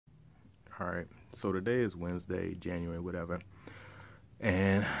Alright, so today is Wednesday, January, whatever.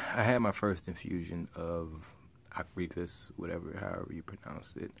 And I had my first infusion of Ocrevus, however you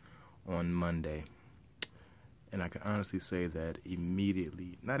pronounce it, on Monday. And I can honestly say that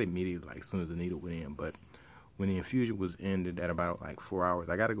immediately, not immediately, like as soon as the needle went in, but when the infusion was ended at about like 4 hours,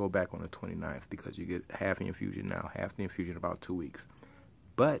 I got to go back on the 29th because you get half the infusion now, half the infusion in about 2 weeks.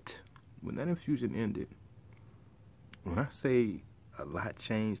 But when that infusion ended, when I say a lot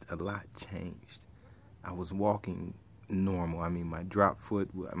changed, I was walking normal. I mean, my drop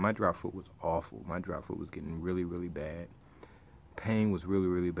foot was awful. My drop foot was getting really, really bad. Pain was really,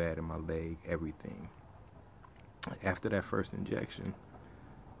 really bad in my leg, everything. After that first injection,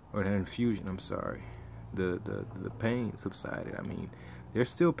 or that infusion, I'm sorry, the pain subsided. I mean, there's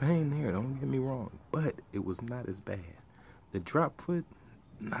still pain there, don't get me wrong, but it was not as bad. The drop foot,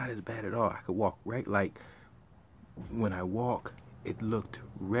 not as bad at all. I could walk right, like, when I walk, it looked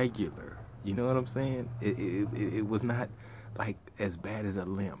regular. You know what I'm saying? It was not like as bad as a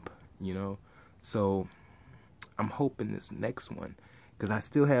limp, you know? So I'm hoping this next one, because I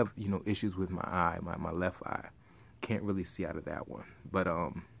still have, issues with my eye, my left eye. Can't really see out of that one. But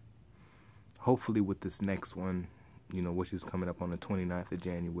hopefully with this next one, which is coming up on the 29th of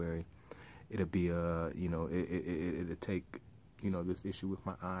January, it'll be, it'll take, this issue with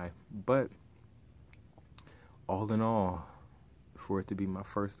my eye. But all in all, for it to be my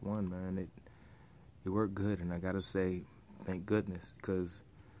first one, man, it worked good. And I gotta say, thank goodness, because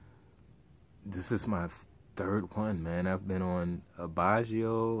this is my third one, man. I've been on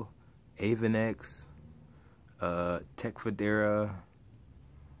Aubagio, Avonex, Tecfidera.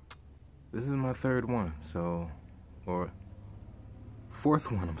 This is my third one, or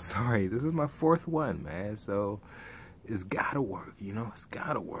fourth one, I'm sorry. This is my fourth one, man. So it's gotta work, it's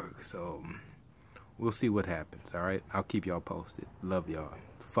gotta work. So we'll see what happens, all right? I'll keep y'all posted. Love y'all.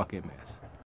 Fucking mess.